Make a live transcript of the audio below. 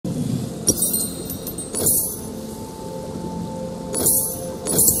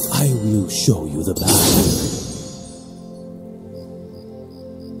I will show you the path.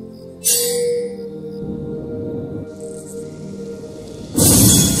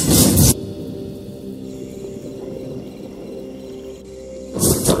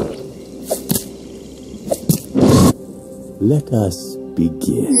 Let us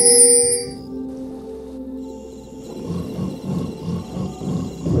begin.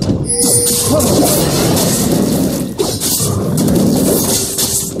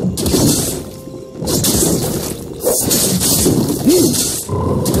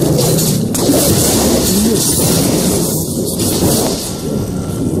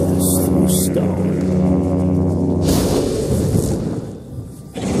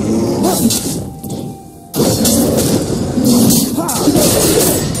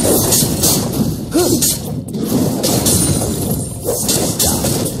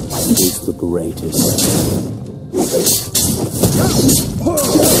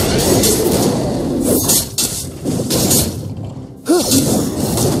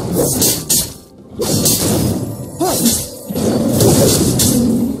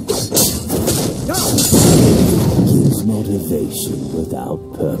 Motivation without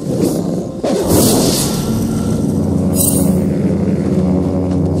purpose.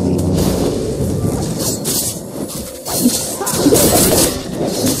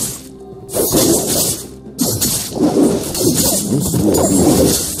 This will be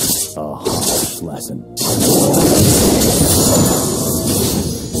a harsh lesson.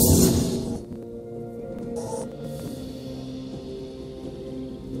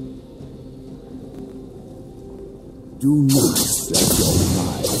 Do not let your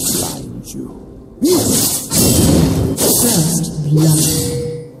eyes blind you. First blood.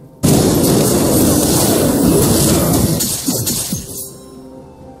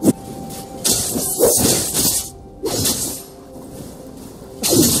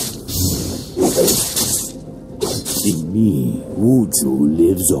 In me, Wuju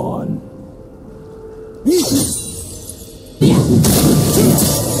lives on.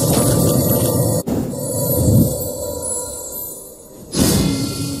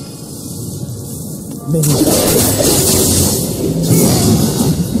 Many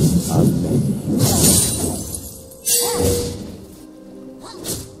are many.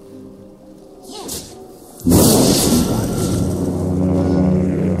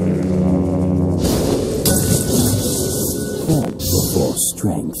 Form before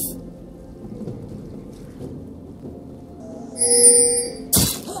strength.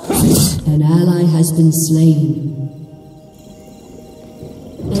 An ally has been slain.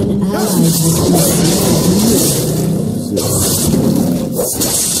 An ally has been slain.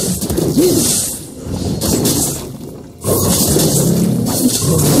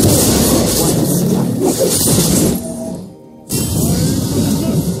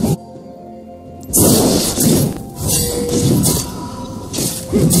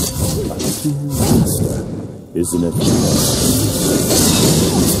 Isn't it? An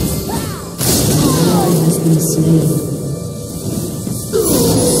ally has been slain.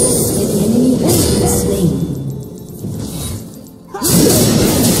 An enemy has been slain. I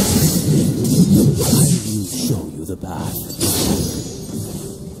will show you the path.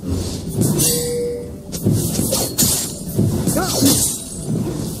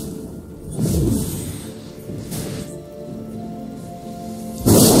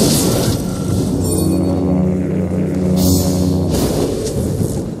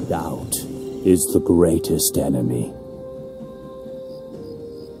 Doubt is the greatest enemy.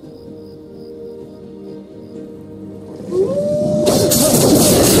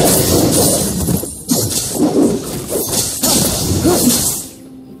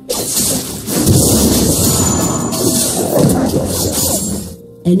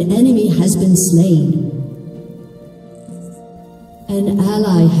 An enemy has been slain. An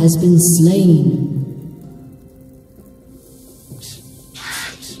ally has been slain.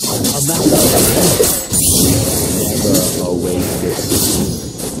 Never awaited.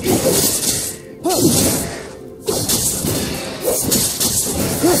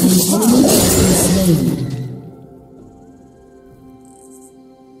 An enemy has been slain.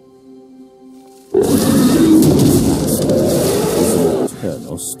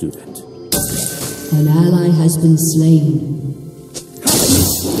 Eternal student. An ally has been slain.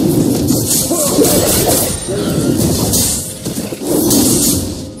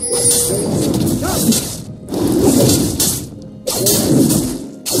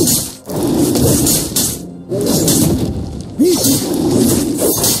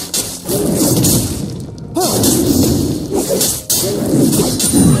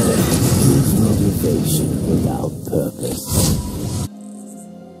 Motivation without purpose.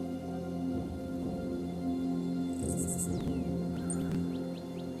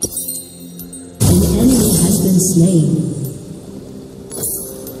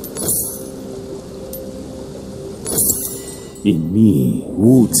 In me,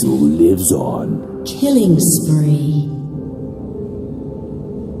 Wuju lives on. Killing spree.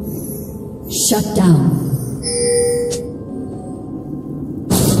 Shut down.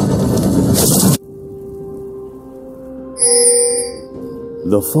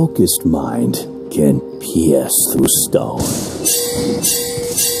 The focused mind can pierce through stone.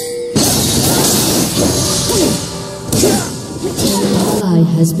 An ally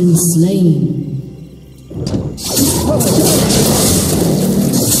has been slain.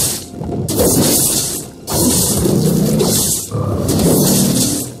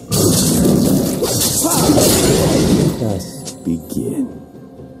 Let us begin.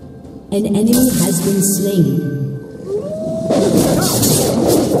 An enemy has been slain.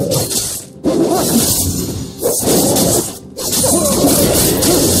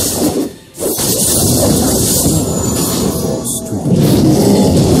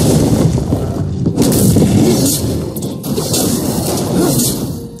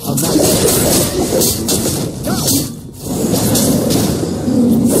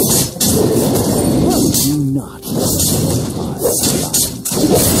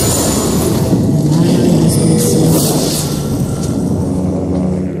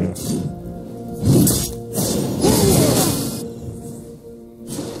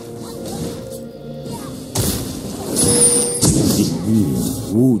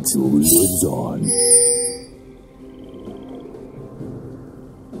 Wuju lives on.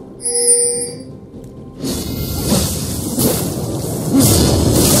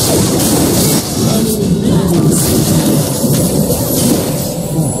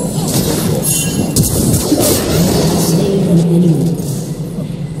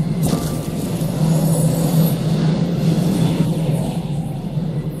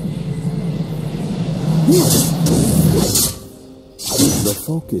 The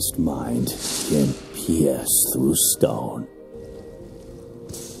focused mind can pierce through stone.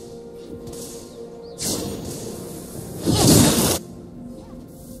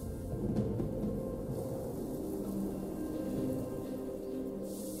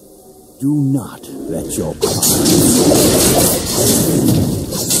 Do not let your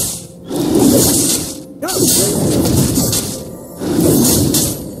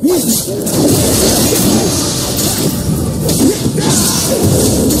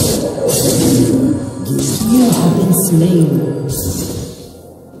You have been slain.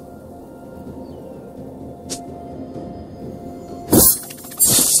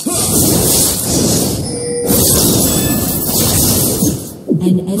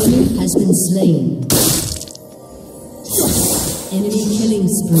 An enemy has been slain. Enemy killing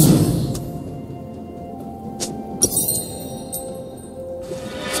spree.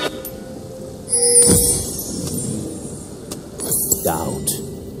 Doubt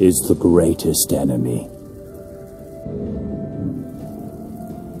is the greatest enemy.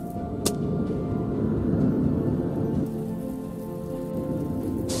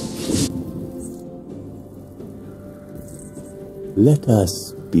 Let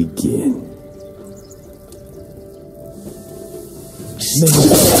us begin.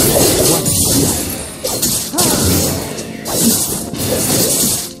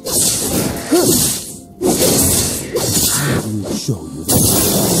 I will show you the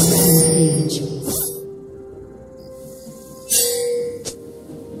Rampage.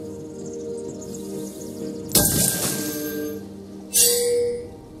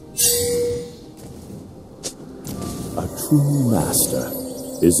 A true master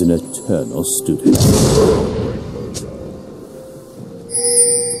is an eternal student.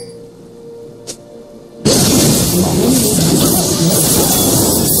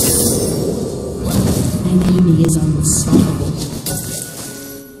 An enemy is unstoppable.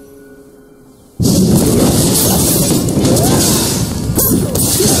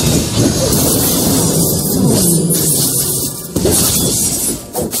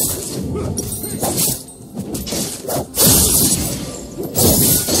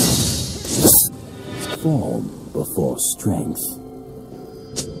 Form before strength.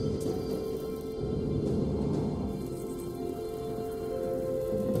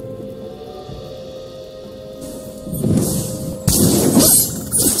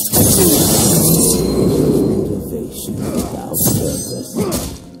 Motivation without purpose.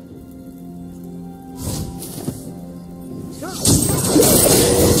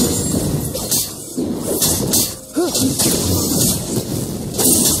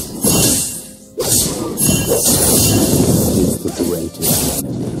 Is the greatest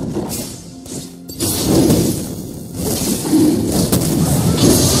enemy.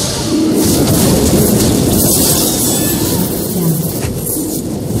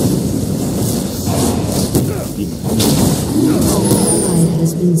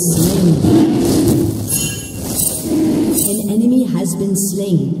 been slain. An enemy has been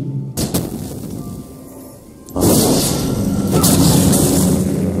slain.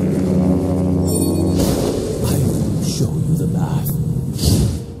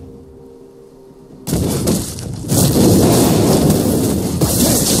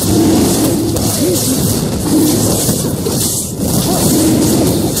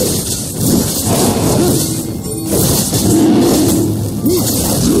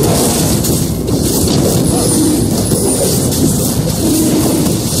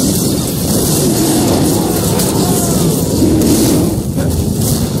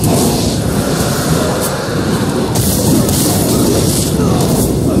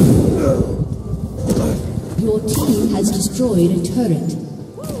 Destroyed a turret.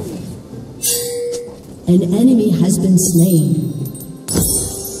 An enemy has been slain.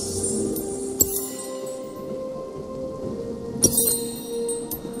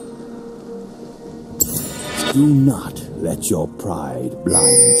 Do not let your pride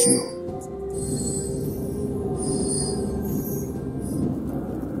blind you.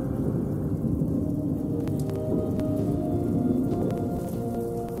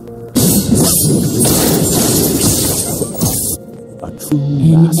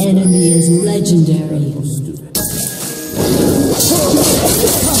 An enemy is legendary.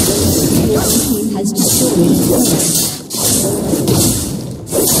 Your team has destroyed a turret.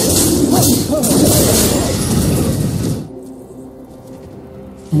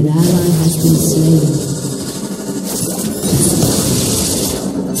 An ally has been slain.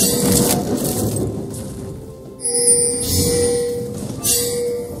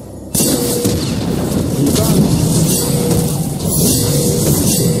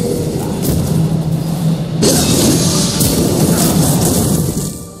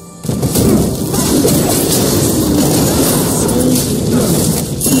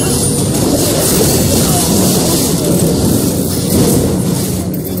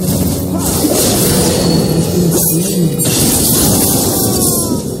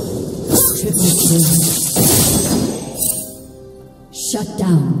 Shut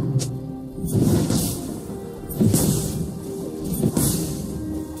down.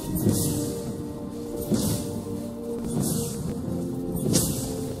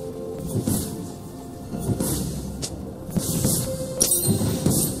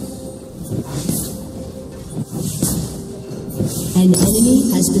 An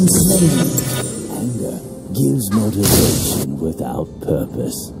enemy has been slain. Anger gives motivation without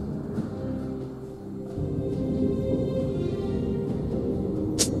purpose.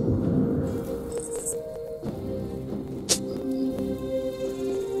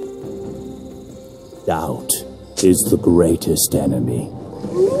 Doubt is the greatest enemy.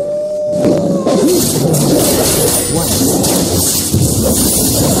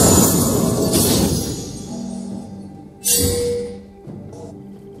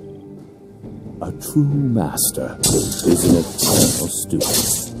 A true master is an eternal student.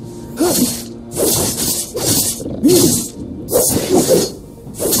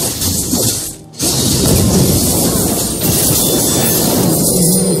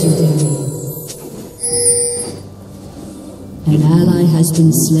 An ally has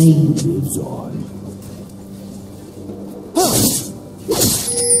been slain. Lives on.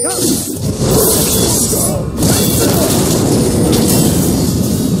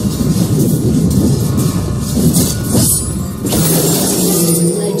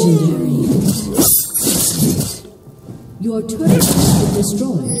 Legendary. Your turret has been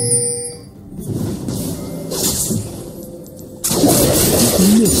destroyed.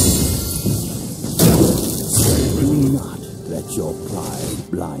 Do not let your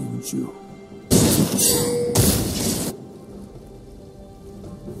pride blind you.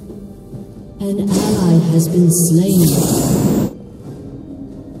 An ally has been slain.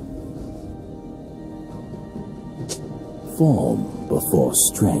 Form before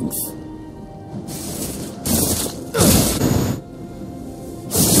strength.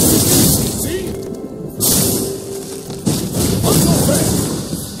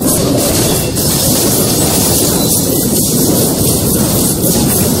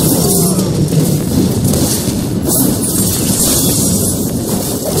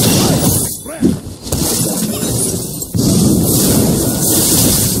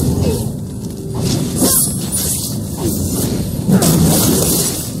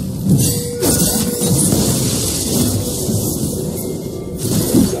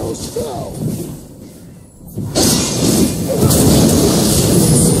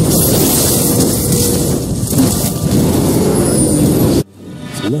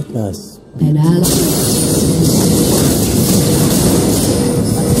 Let us. An ally.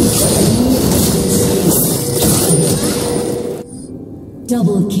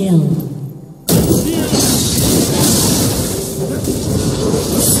 Double kill.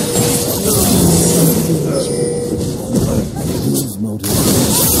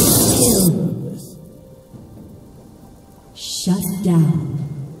 Kill. Shut down.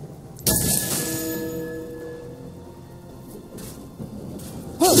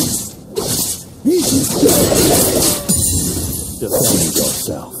 Defend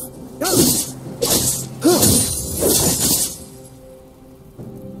yourself.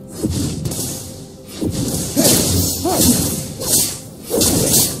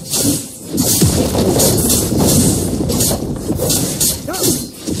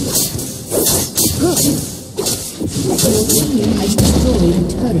 Your team has destroyed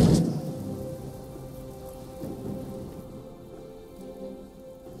a turret.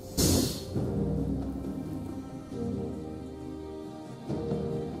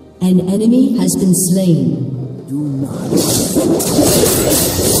 An enemy has been slain. Do not.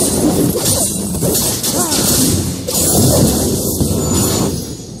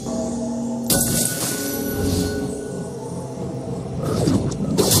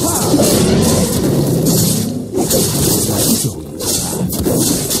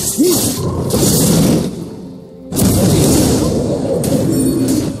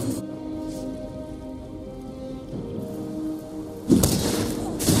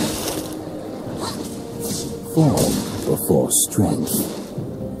 Form before strength.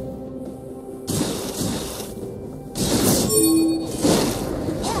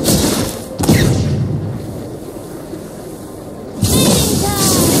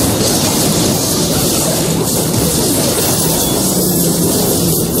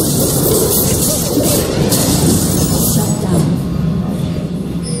 Shut down.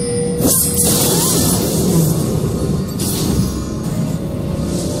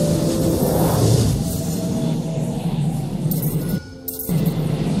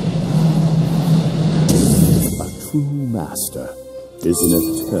 A true master is an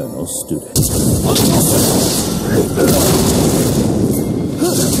eternal student.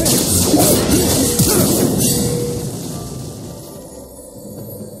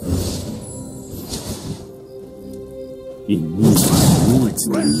 In me, woods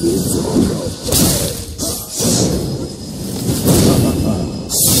lives on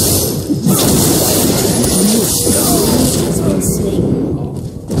Has been slain.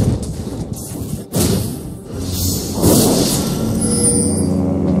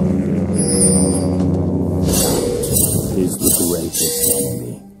 is the greatest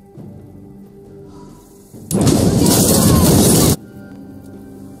enemy.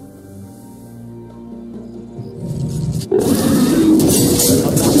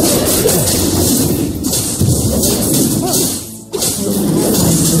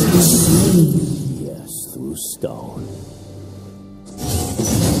 Yes, through stone.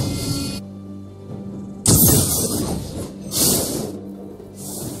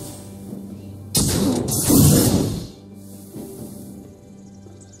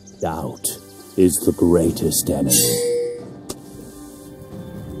 Doubt is the greatest enemy.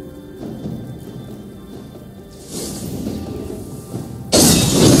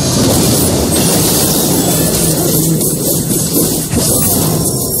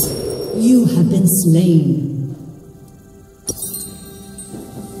 You have been slain.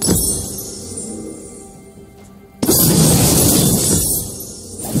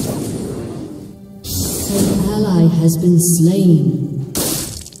 An ally has been slain.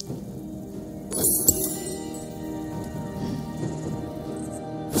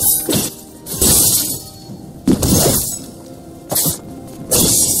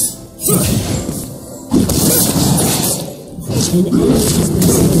 An enemy has been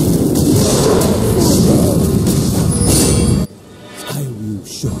slain. I will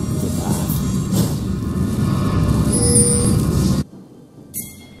show you the path.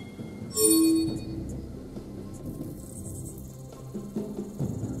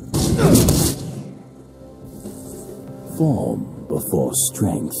 Form before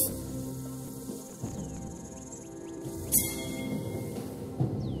strength.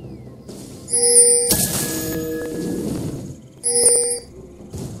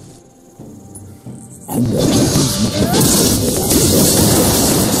 And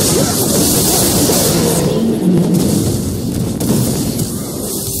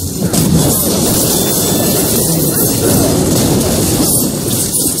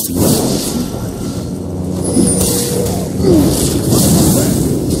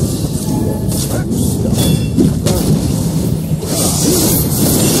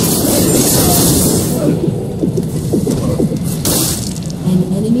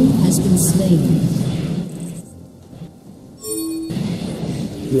An enemy has been slain.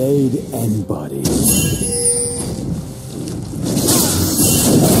 blade and body.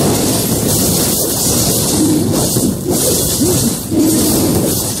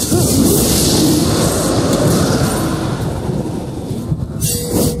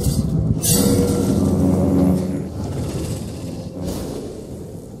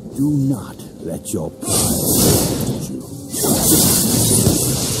 Do not let your pride defeat you.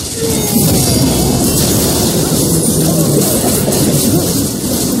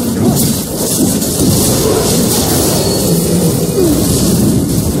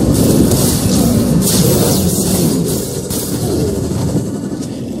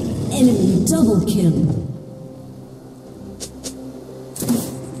 Enemy double kill.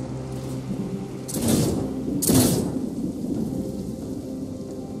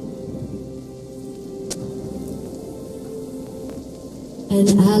 An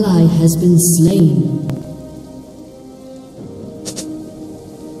ally has been slain.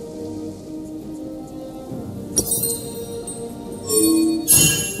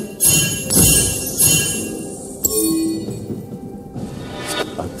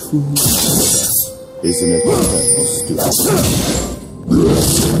 A true master is an eternal student.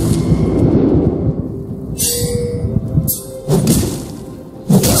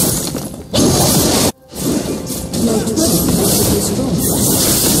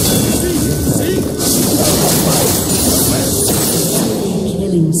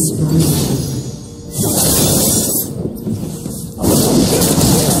 Killing spree.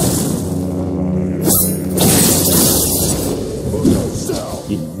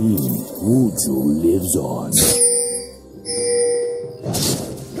 In me, Wuju lives on.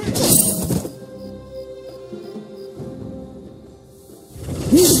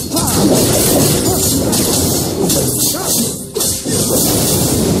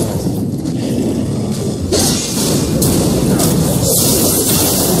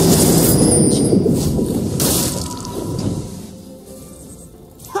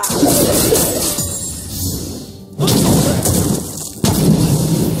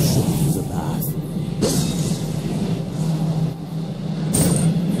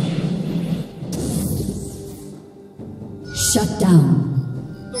 Shut down.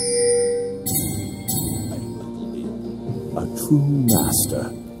 A true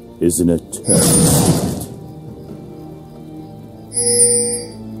master is an eternal student.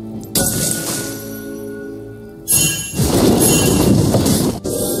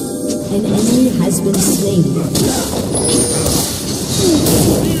 An enemy has been slain.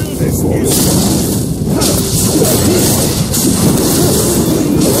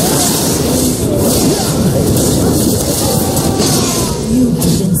 You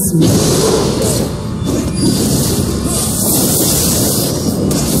have been slain.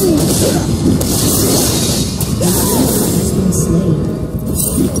 The enemy has been slain.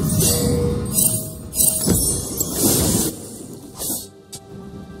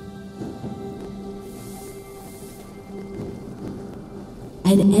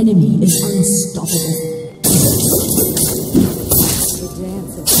 An enemy is unstoppable.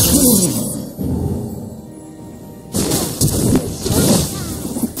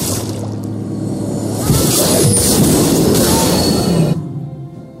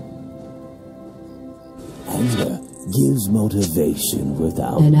 Anger gives motivation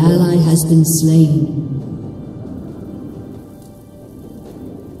without An ally has been slain.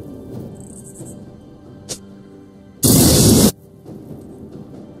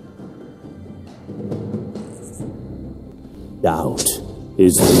 doubt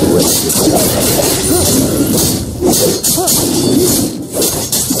is the greatest.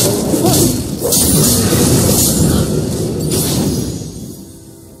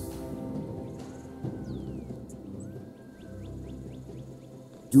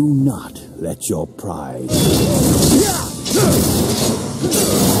 Do not let your pride.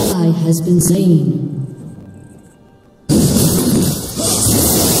 Ally has been slain.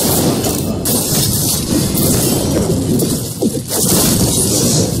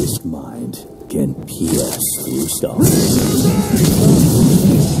 This mind can pierce through stone.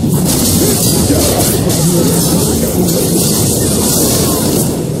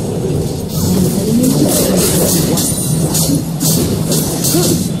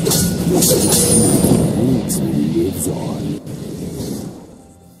 Lives on.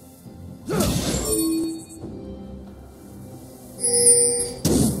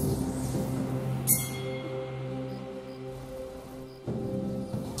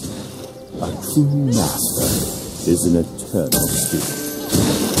 A true master is an eternal student.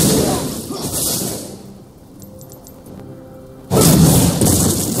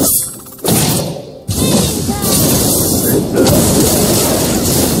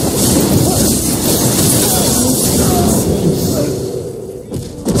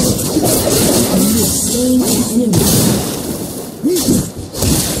 slain an enemy.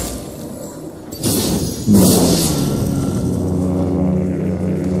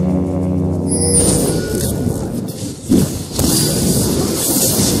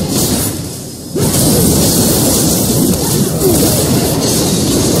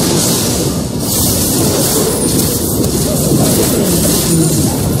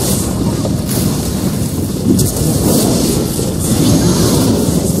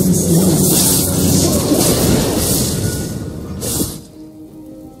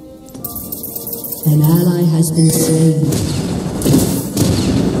 An ally has been slain.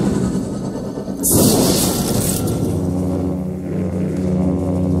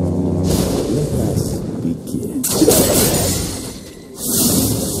 Let us begin.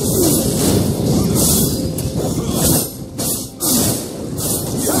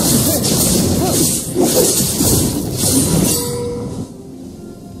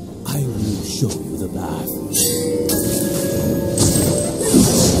 I will show you the path.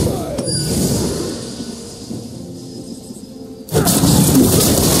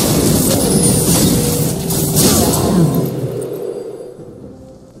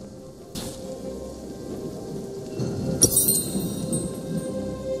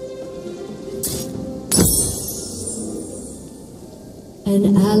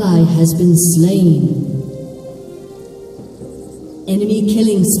 An ally has been slain. Enemy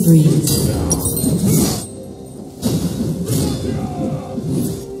killing spree.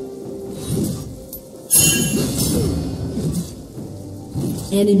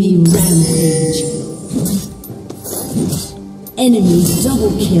 Enemy rampage. Enemy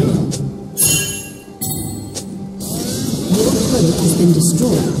double kill. Your turret has been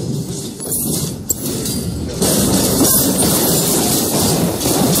destroyed.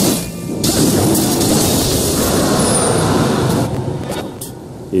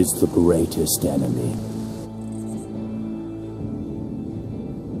 Is the greatest enemy.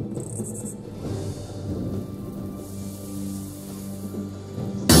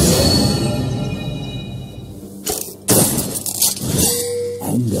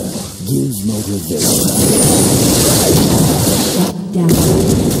 Anger gives motivation. Shut down.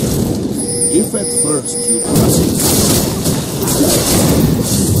 If at first you trust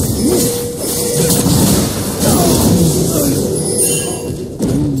do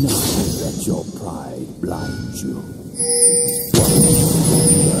not let your pride blind you.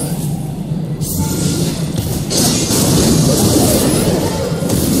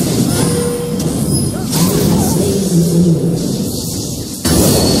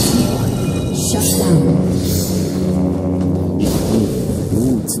 Shut down.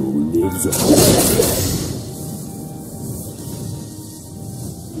 Who lives on?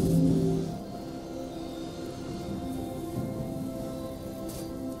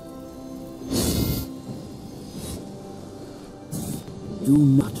 Do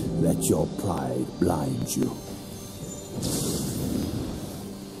not let your pride blind you.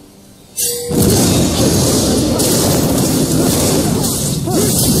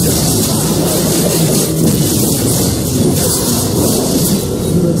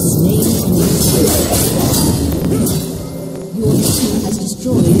 You have slain an enemy. Your team has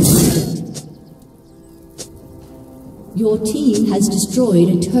destroyed a turret. Your team has destroyed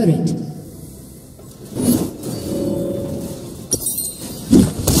a turret.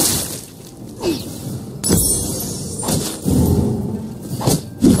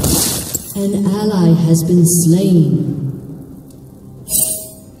 An ally has been slain.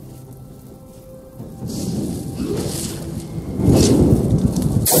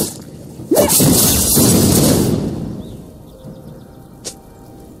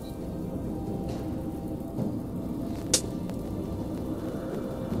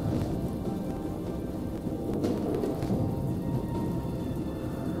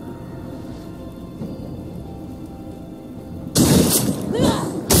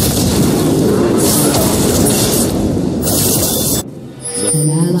 An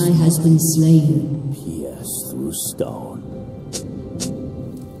ally has been slain. Pierce through stone.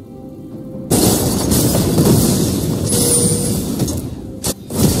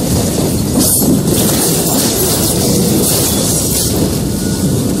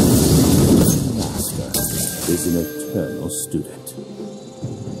 Master is an eternal student.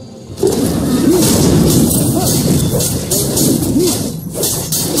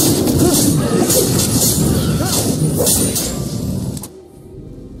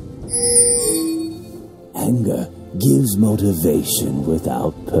 Anger gives motivation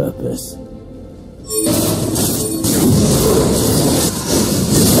without purpose.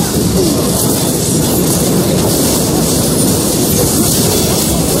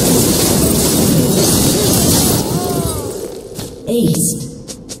 Ace.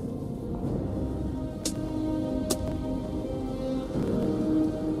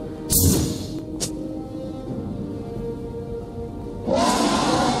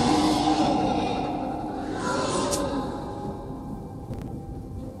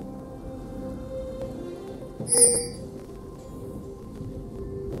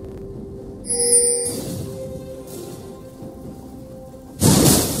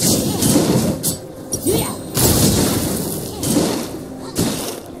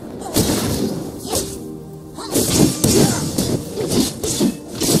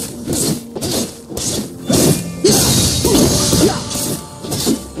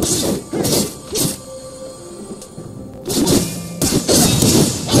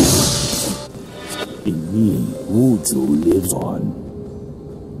 In me, Wuju lives on.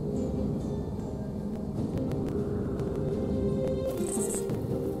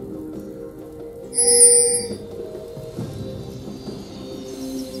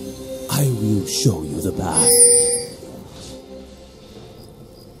 I will show you the path.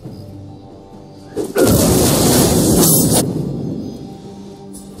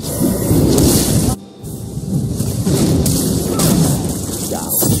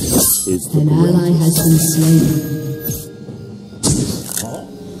 An ally has been slain.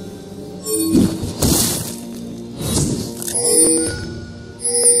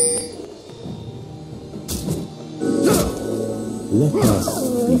 Let us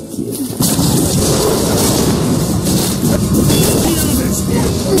begin.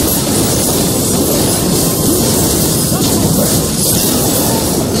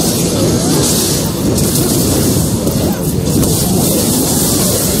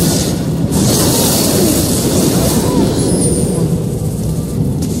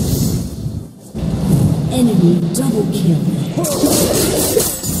 Enemy double kill.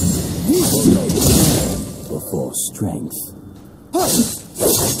 Before strength.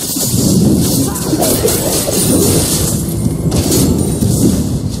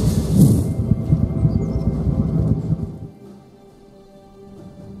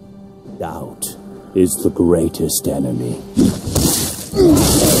 Doubt is the greatest enemy.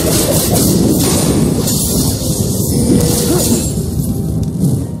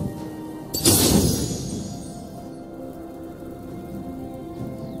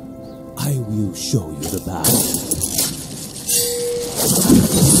 I will show you the path.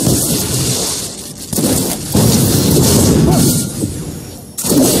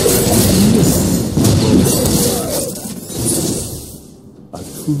 A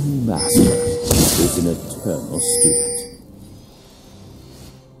true master is an eternal student.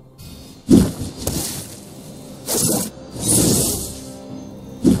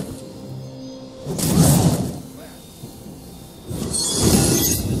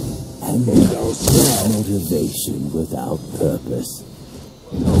 And there's motivation without purpose.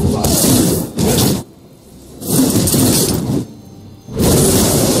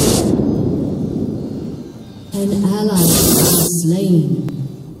 An ally has been slain.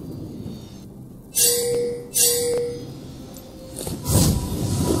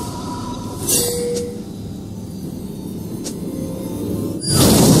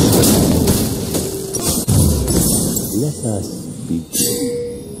 Let us begin.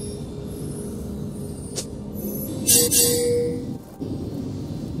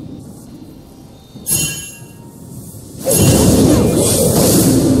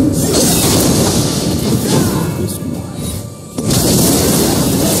 This one.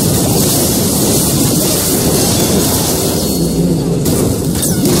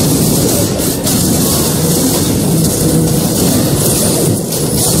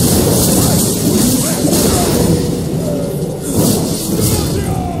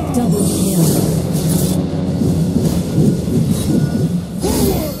 Double kill.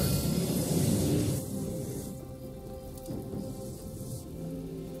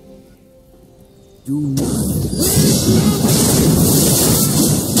 Do not.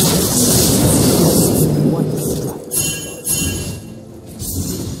 One strike.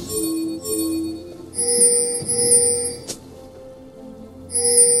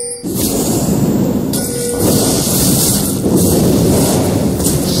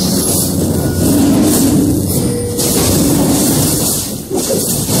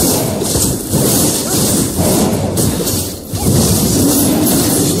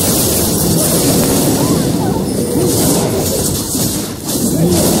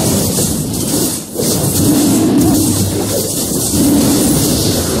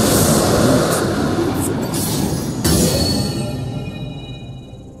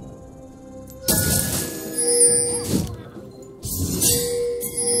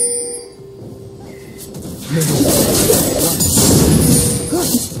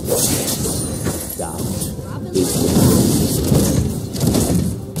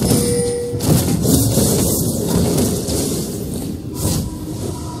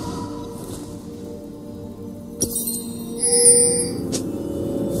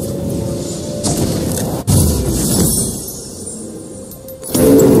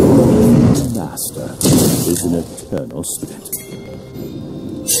 lost it.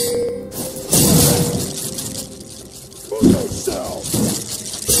 For yourself!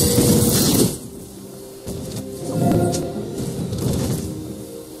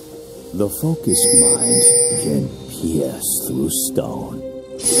 The focused mind can pierce through stone.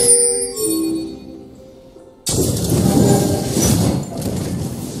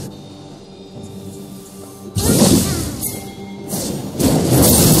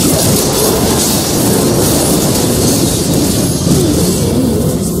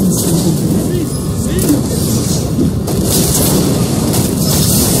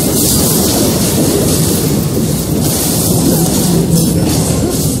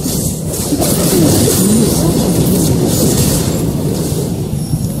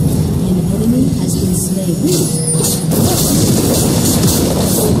 An enemy has been slain.